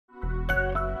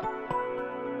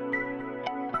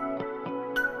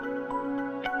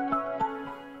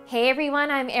Hey everyone,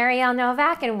 I'm Arielle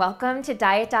Novak and welcome to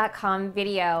Diet.com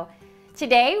video.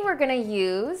 Today we're gonna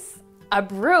use a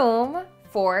broom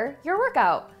for your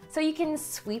workout. So you can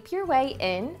sweep your way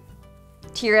in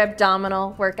to your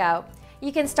abdominal workout.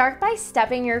 You can start by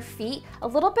stepping your feet a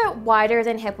little bit wider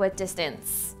than hip width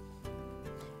distance.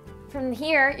 From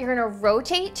here, you're gonna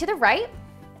rotate to the right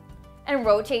and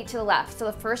rotate to the left. So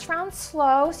the first round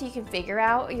slow so you can figure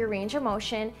out your range of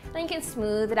motion, then you can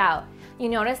smooth it out. You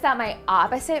notice that my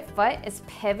opposite foot is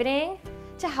pivoting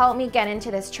to help me get into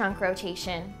this trunk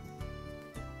rotation.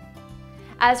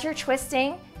 As you're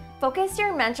twisting, focus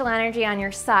your mental energy on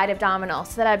your side abdominal,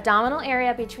 so that abdominal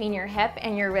area between your hip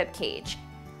and your rib cage.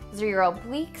 Those are your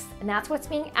obliques, and that's what's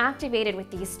being activated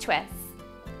with these twists.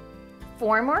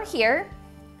 4 more here.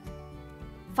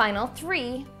 Final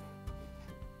 3,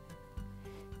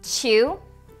 2,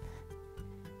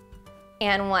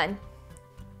 and 1.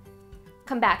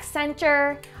 Come back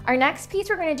center. Our next piece,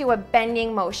 we're gonna do a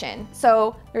bending motion.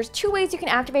 So there's 2 ways you can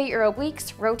activate your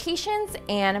obliques: rotations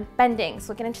and bending.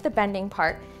 So looking into the bending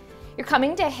part. You're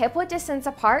coming to hip width distance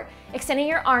apart, extending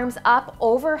your arms up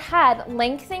overhead,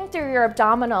 lengthening through your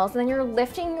abdominals, and then you're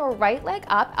lifting your right leg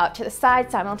up out to the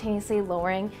side, simultaneously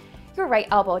lowering your right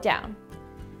elbow down.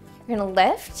 You're gonna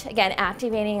lift, again,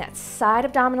 activating that side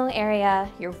abdominal area,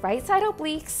 your right side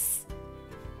obliques.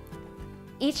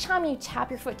 Each time you tap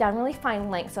your foot down, really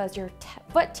find length. So as your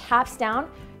foot taps down,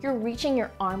 you're reaching your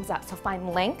arms up. So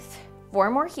find length. 4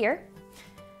 more here.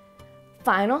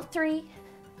 Final 3.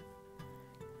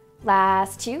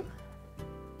 Last 2.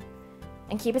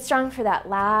 And keep it strong for that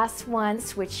last 1.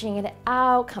 Switching it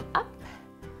out, come up.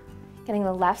 Getting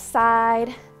the left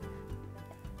side.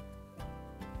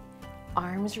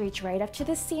 Arms reach right up to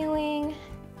the ceiling.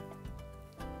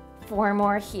 4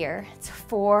 more here. It's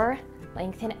 4,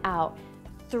 lengthen out.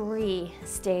 3,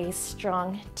 stay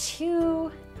strong.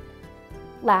 2,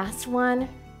 last 1,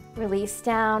 release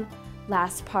down,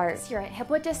 last part. So you're at hip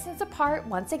width distance apart.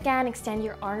 Once again, extend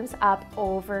your arms up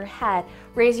overhead.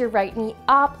 Raise your right knee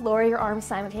up, lower your arms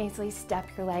simultaneously, step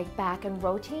your leg back and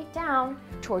rotate down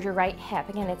toward your right hip.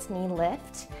 Again, it's knee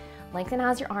lift. Lengthen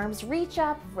as your arms reach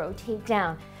up, rotate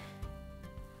down.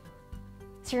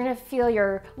 So you're gonna feel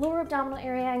your lower abdominal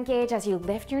area engage as you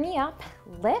lift your knee up,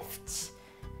 lift.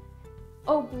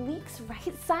 Obliques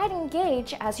right side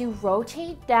engage as you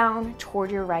rotate down toward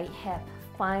your right hip.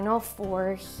 Final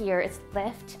 4 here. It's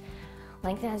lift,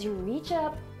 lengthen as you reach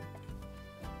up.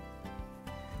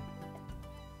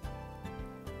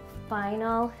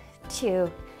 Final 2,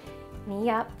 knee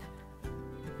up.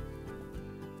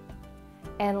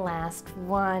 And last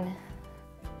 1.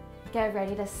 Get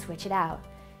ready to switch it out.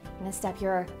 You're gonna step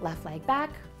your left leg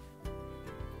back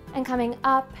and coming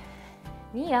up,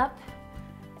 knee up.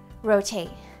 Rotate.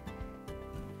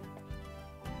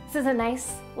 This is a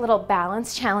nice little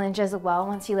balance challenge as well.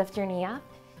 Once you lift your knee up,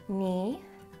 knee,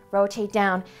 rotate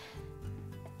down,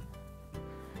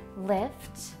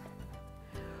 lift,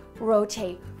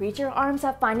 rotate. Reach your arms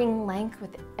up, finding length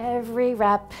with every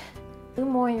rep. 2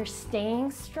 more, you're staying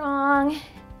strong.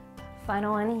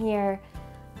 Final 1 here.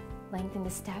 Lengthen to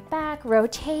step back,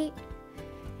 rotate,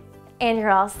 and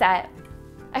you're all set.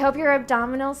 I hope your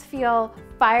abdominals feel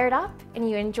fired up and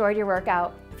you enjoyed your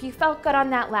workout. If you felt good on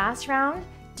that last round,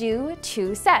 do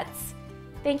 2 sets.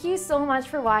 Thank you so much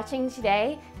for watching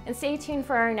today, and stay tuned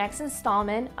for our next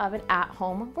installment of an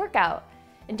at-home workout.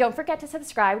 And don't forget to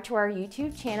subscribe to our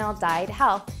YouTube channel,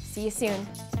 DietHealth. See you soon.